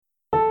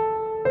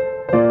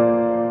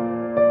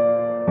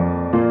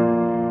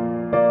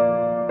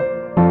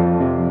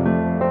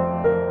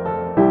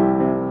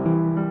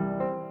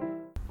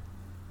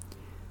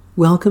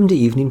Welcome to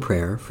evening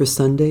prayer for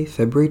Sunday,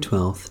 February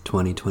 12th,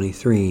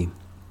 2023.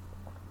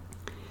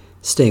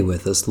 Stay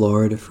with us,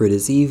 Lord, for it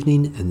is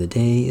evening and the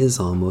day is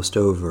almost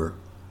over.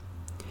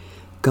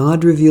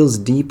 God reveals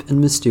deep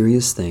and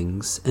mysterious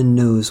things and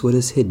knows what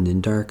is hidden in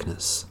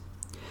darkness.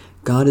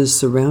 God is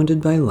surrounded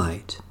by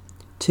light.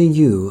 To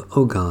you,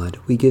 O God,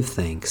 we give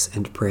thanks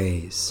and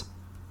praise.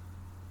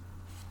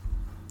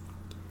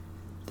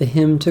 The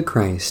Hymn to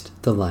Christ,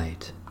 the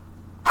Light.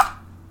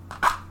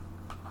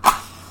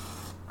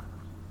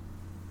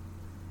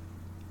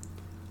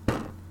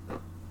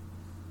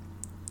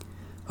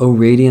 O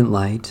radiant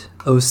light,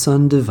 O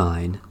Sun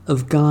divine,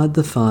 of God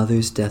the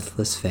Father's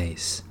deathless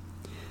face,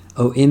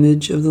 O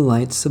image of the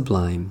light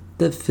sublime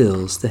that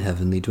fills the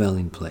heavenly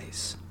dwelling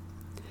place.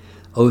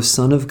 O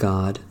Son of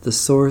God, the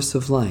source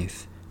of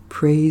life,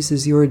 praise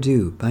is your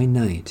due by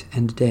night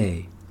and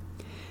day.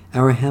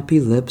 Our happy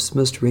lips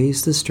must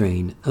raise the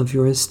strain of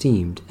your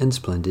esteemed and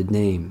splendid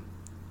name.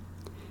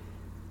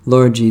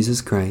 Lord Jesus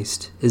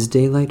Christ, as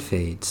daylight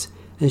fades,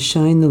 as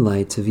shine the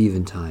lights of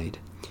eventide,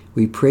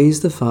 we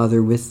praise the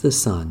Father with the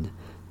Son,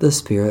 the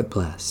Spirit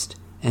blessed,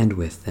 and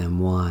with them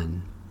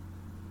one.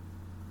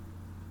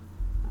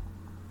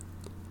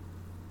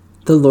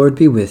 The Lord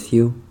be with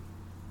you.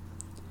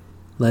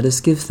 Let us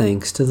give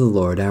thanks to the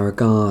Lord our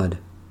God.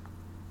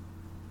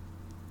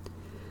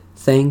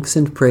 Thanks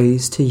and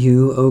praise to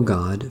you, O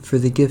God, for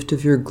the gift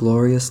of your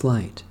glorious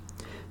light,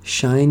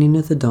 shining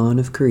at the dawn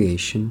of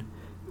creation,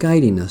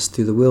 guiding us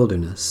through the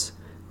wilderness,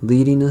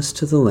 leading us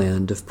to the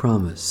land of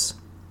promise.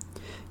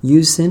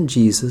 You sent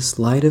Jesus,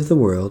 light of the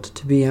world,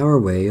 to be our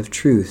way of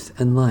truth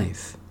and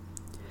life.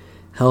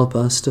 Help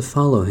us to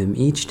follow him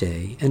each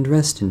day and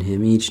rest in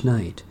him each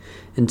night,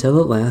 until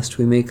at last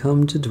we may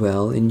come to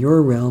dwell in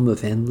your realm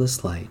of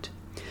endless light.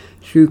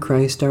 Through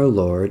Christ our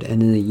Lord,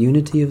 and in the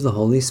unity of the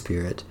Holy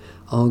Spirit,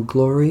 all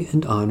glory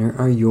and honor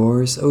are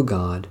yours, O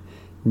God,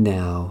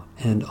 now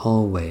and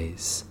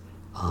always.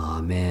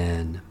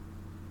 Amen.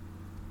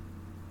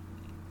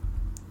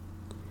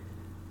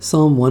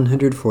 Psalm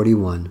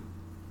 141.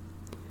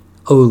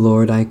 O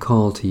Lord, I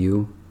call to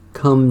you.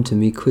 Come to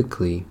me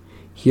quickly.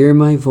 Hear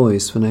my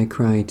voice when I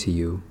cry to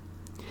you.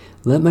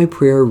 Let my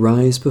prayer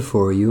rise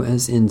before you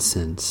as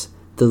incense,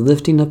 the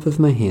lifting up of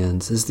my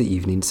hands as the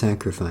evening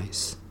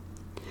sacrifice.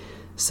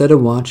 Set a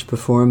watch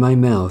before my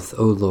mouth,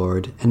 O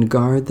Lord, and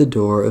guard the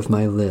door of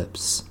my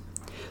lips.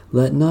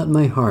 Let not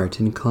my heart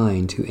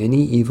incline to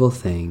any evil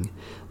thing.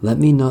 Let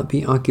me not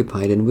be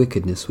occupied in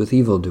wickedness with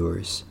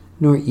evildoers,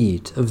 nor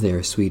eat of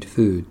their sweet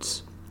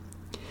foods.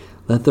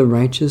 Let the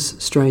righteous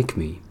strike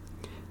me.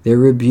 Their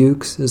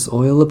rebukes as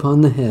oil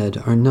upon the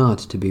head are not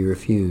to be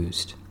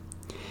refused.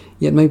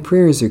 Yet my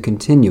prayers are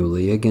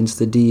continually against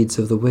the deeds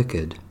of the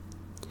wicked.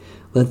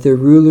 Let their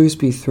rulers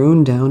be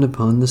thrown down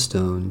upon the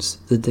stones,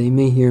 that they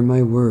may hear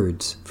my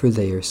words, for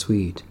they are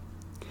sweet.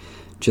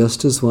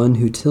 Just as one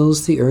who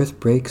tills the earth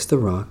breaks the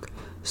rock,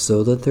 so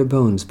let their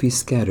bones be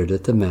scattered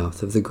at the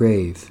mouth of the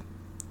grave.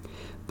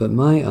 But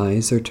my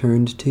eyes are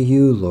turned to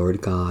you, Lord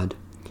God.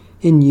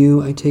 In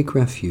you I take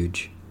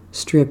refuge.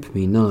 Strip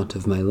me not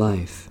of my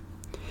life.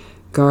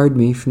 Guard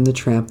me from the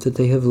trap that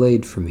they have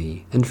laid for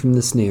me, and from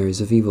the snares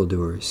of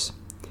evildoers.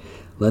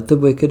 Let the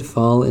wicked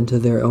fall into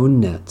their own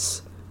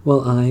nets,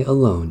 while I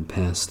alone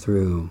pass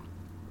through.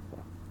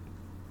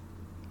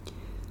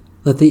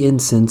 Let the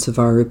incense of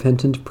our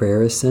repentant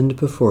prayer ascend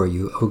before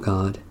you, O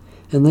God,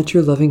 and let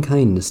your loving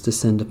kindness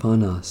descend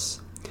upon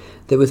us,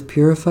 that with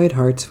purified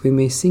hearts we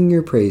may sing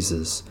your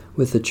praises,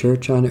 with the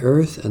church on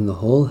earth and the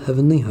whole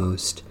heavenly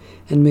host,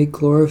 and may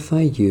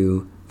glorify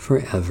you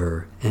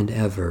forever and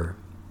ever.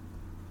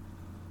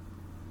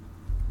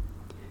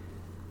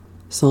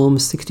 Psalm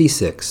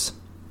 66.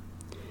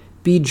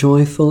 Be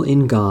joyful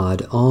in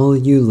God, all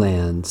you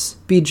lands.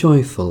 Be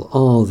joyful,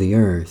 all the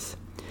earth.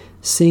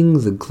 Sing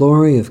the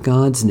glory of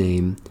God's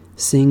name.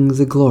 Sing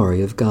the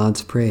glory of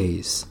God's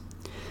praise.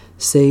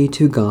 Say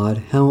to God,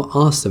 how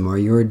awesome are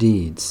your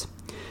deeds.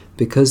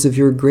 Because of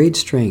your great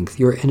strength,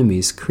 your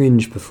enemies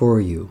cringe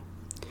before you.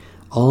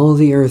 All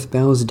the earth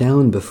bows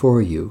down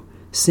before you,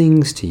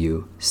 sings to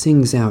you,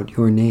 sings out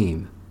your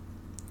name.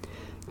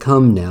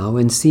 Come now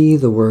and see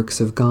the works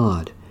of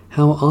God.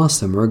 How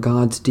awesome are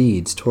God's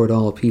deeds toward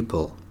all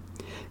people.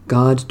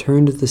 God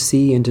turned the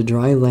sea into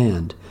dry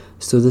land,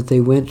 so that they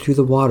went through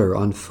the water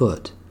on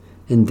foot,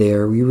 and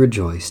there we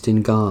rejoiced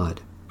in God.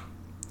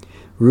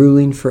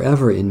 Ruling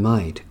forever in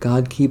might,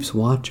 God keeps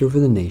watch over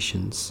the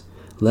nations.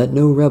 Let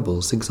no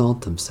rebels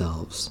exalt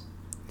themselves.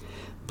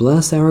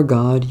 Bless our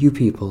God, you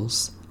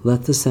peoples.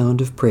 Let the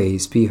sound of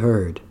praise be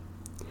heard.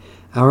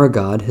 Our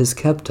God has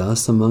kept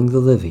us among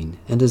the living,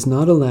 and has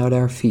not allowed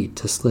our feet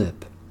to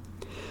slip.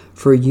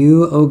 For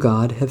you, O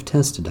God, have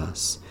tested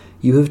us.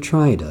 You have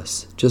tried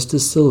us, just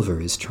as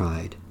silver is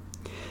tried.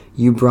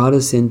 You brought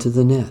us into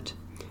the net.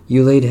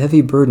 You laid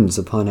heavy burdens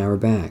upon our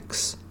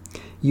backs.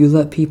 You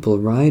let people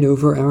ride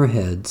over our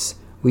heads.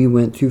 We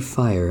went through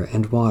fire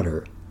and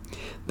water.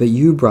 But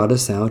you brought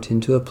us out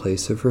into a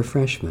place of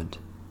refreshment.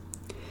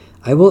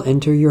 I will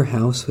enter your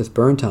house with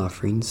burnt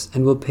offerings,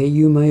 and will pay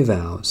you my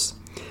vows.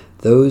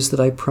 those that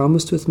I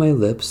promised with my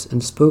lips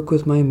and spoke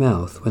with my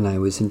mouth when I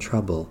was in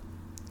trouble.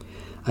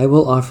 I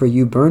will offer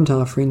you burnt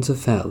offerings of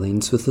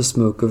fatlings with the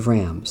smoke of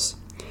rams.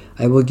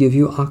 I will give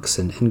you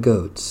oxen and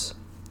goats.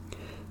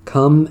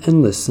 Come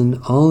and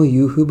listen, all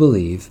you who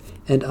believe,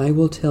 and I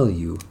will tell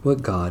you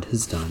what God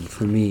has done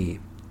for me.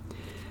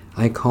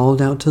 I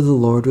called out to the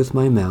Lord with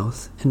my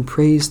mouth and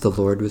praised the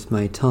Lord with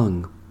my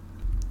tongue.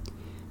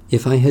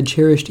 If I had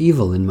cherished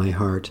evil in my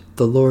heart,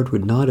 the Lord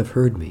would not have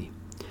heard me.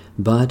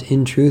 But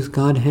in truth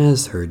God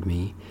has heard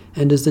me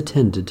and has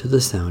attended to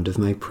the sound of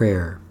my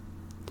prayer.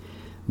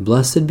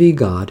 Blessed be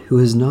God, who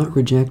has not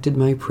rejected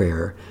my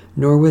prayer,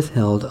 nor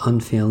withheld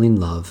unfailing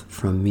love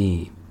from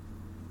me.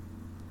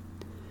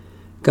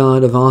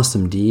 God of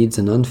awesome deeds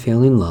and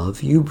unfailing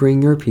love, you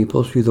bring your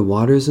people through the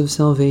waters of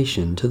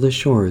salvation to the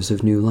shores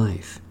of new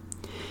life.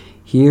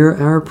 Hear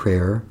our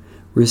prayer,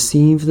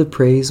 receive the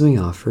praise we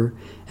offer,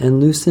 and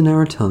loosen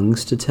our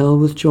tongues to tell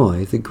with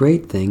joy the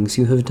great things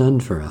you have done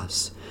for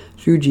us,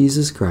 through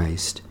Jesus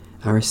Christ,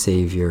 our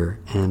Savior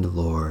and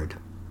Lord.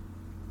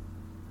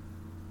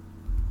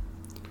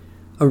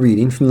 A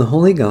reading from the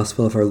Holy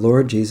Gospel of our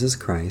Lord Jesus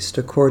Christ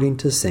according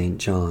to St.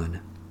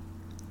 John.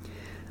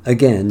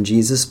 Again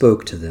Jesus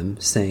spoke to them,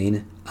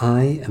 saying,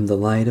 I am the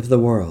light of the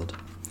world.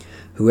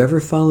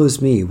 Whoever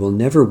follows me will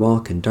never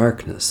walk in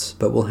darkness,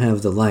 but will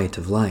have the light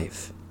of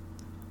life.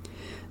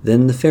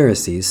 Then the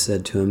Pharisees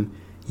said to him,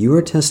 You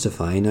are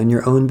testifying on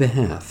your own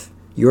behalf.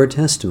 Your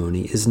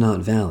testimony is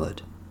not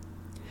valid.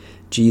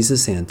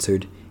 Jesus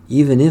answered,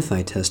 Even if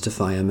I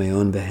testify on my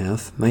own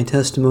behalf, my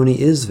testimony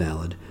is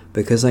valid,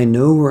 because I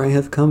know where I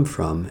have come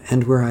from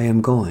and where I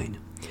am going.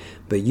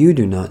 But you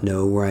do not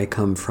know where I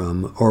come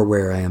from or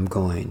where I am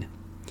going.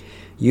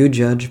 You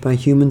judge by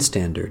human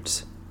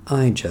standards.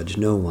 I judge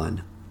no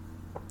one.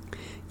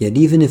 Yet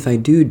even if I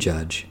do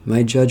judge,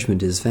 my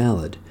judgment is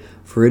valid,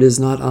 for it is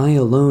not I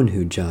alone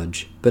who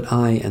judge, but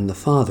I and the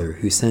Father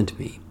who sent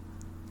me.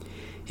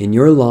 In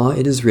your law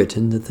it is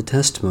written that the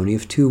testimony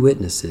of 2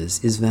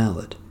 witnesses is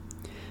valid.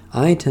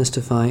 I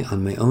testify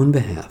on my own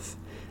behalf,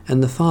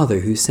 and the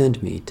Father who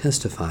sent me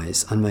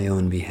testifies on my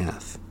own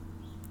behalf.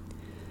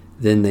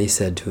 Then they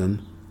said to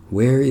him,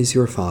 Where is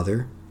your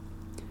Father?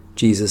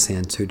 Jesus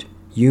answered,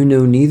 You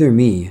know neither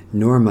me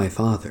nor my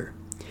Father.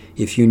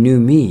 If you knew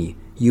me,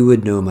 you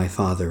would know my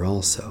Father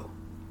also.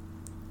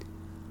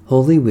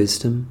 Holy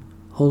Wisdom,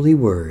 Holy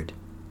Word,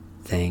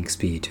 thanks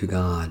be to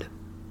God.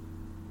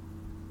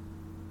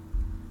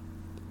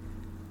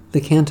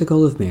 The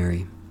Canticle of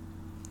Mary.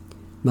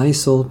 My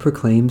soul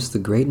proclaims the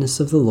greatness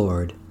of the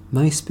Lord.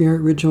 My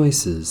spirit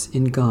rejoices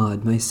in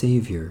God my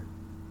Savior.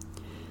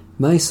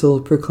 My soul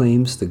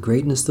proclaims the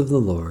greatness of the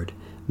Lord.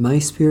 My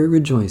spirit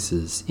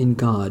rejoices in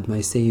God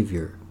my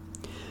Savior.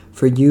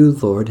 For you,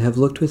 Lord, have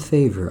looked with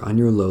favor on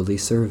your lowly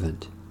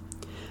servant.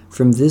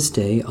 From this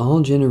day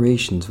all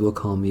generations will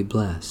call me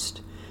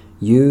blessed.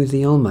 You,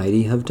 the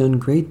Almighty, have done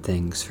great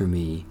things for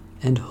me,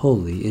 and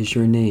holy is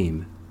your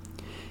name.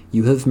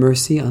 You have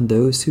mercy on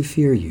those who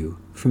fear you,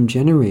 from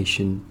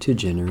generation to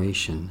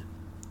generation.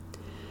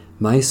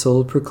 My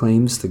soul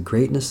proclaims the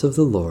greatness of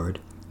the Lord.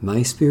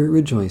 My spirit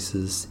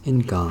rejoices in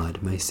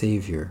God my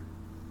Savior.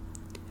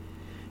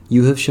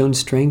 You have shown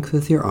strength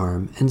with your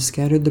arm and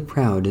scattered the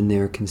proud in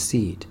their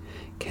conceit,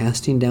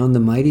 casting down the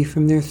mighty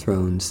from their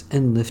thrones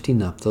and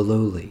lifting up the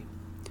lowly.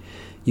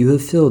 You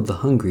have filled the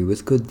hungry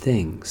with good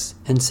things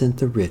and sent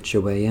the rich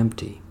away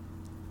empty.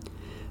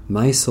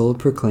 My soul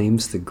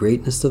proclaims the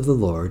greatness of the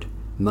Lord.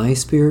 My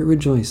spirit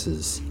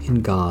rejoices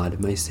in God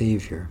my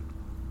Savior.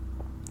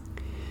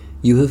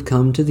 You have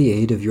come to the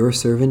aid of your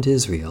servant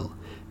Israel,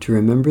 to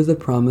remember the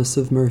promise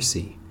of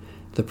mercy,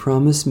 the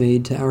promise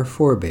made to our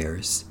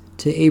forebears,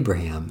 to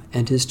Abraham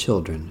and his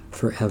children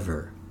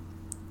forever.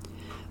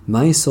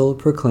 My soul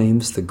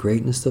proclaims the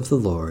greatness of the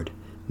Lord.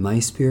 My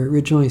spirit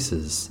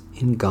rejoices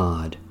in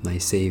God my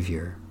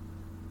Savior.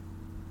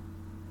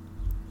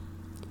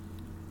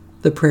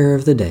 The Prayer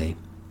of the Day.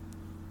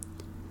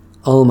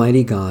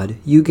 Almighty God,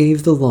 you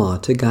gave the law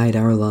to guide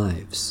our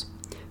lives.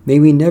 May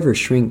we never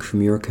shrink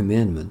from your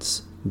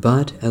commandments,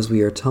 but, as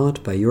we are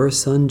taught by your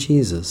Son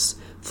Jesus,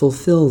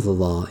 fulfill the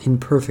law in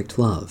perfect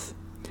love.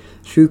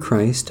 Through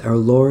Christ our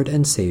Lord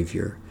and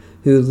Savior,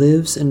 who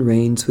lives and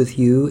reigns with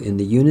you in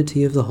the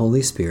unity of the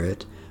Holy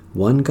Spirit,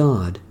 one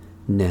God,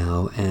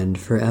 now and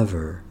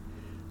forever.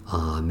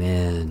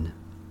 Amen.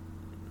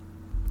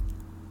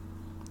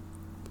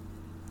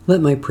 Let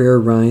my prayer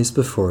rise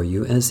before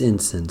you as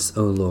incense,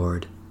 O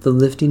Lord. The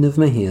lifting of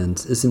my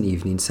hands is an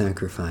evening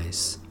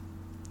sacrifice.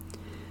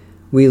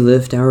 We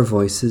lift our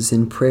voices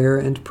in prayer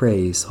and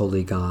praise,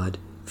 Holy God,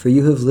 for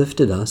you have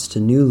lifted us to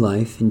new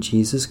life in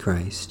Jesus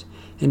Christ,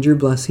 and your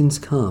blessings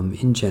come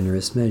in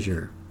generous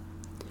measure.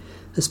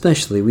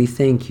 Especially we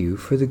thank you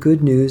for the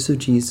good news of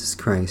Jesus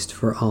Christ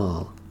for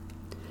all,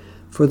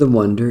 for the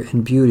wonder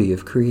and beauty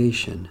of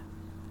creation,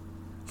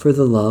 for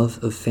the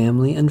love of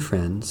family and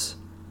friends,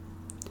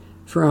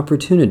 for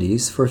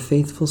opportunities for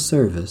faithful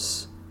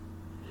service,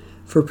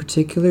 for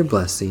particular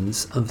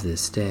blessings of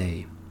this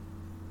day.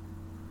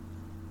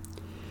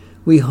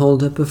 We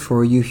hold up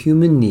before you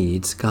human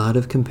needs, God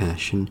of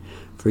compassion,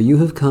 for you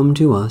have come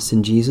to us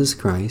in Jesus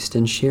Christ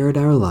and shared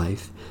our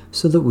life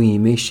so that we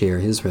may share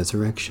his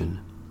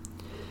resurrection.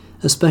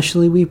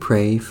 Especially we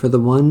pray for the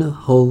one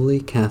holy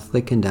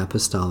Catholic and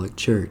Apostolic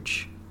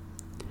Church,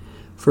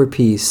 for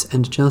peace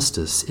and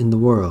justice in the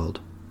world,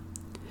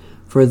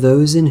 for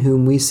those in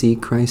whom we see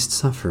Christ's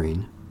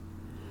suffering,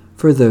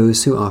 for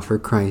those who offer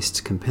Christ's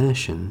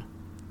compassion,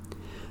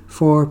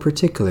 for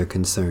particular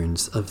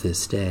concerns of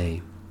this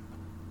day.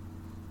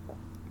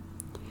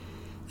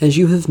 As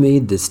you have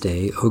made this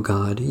day, O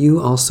God, you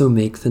also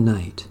make the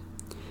night.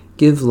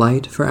 Give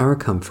light for our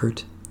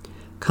comfort.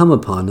 Come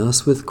upon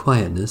us with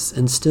quietness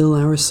and still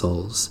our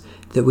souls,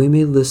 that we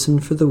may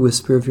listen for the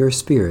whisper of your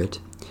Spirit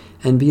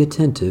and be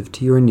attentive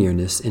to your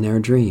nearness in our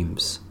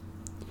dreams.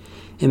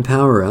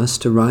 Empower us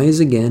to rise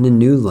again in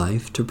new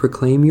life to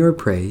proclaim your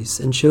praise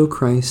and show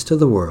Christ to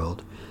the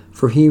world,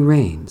 for he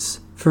reigns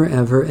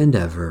forever and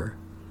ever.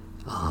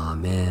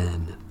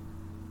 Amen.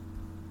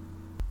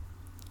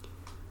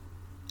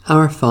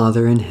 Our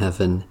Father in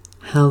heaven,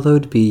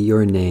 hallowed be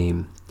your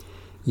name.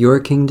 Your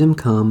kingdom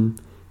come,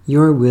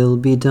 your will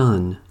be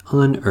done,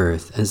 on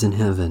earth as in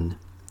heaven.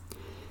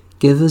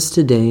 Give us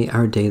today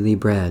our daily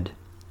bread.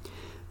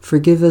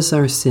 Forgive us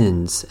our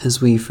sins as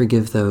we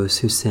forgive those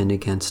who sin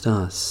against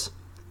us.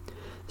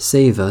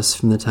 Save us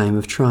from the time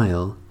of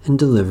trial and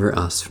deliver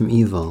us from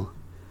evil.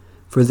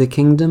 For the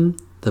kingdom,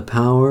 the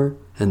power,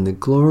 and the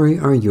glory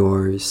are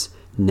yours,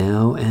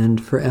 now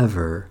and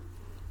forever.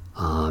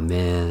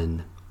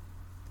 Amen.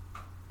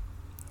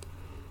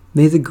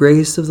 May the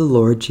grace of the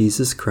Lord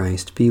Jesus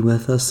Christ be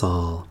with us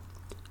all.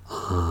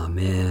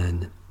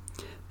 Amen.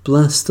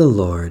 Bless the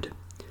Lord.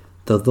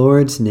 The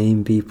Lord's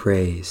name be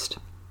praised.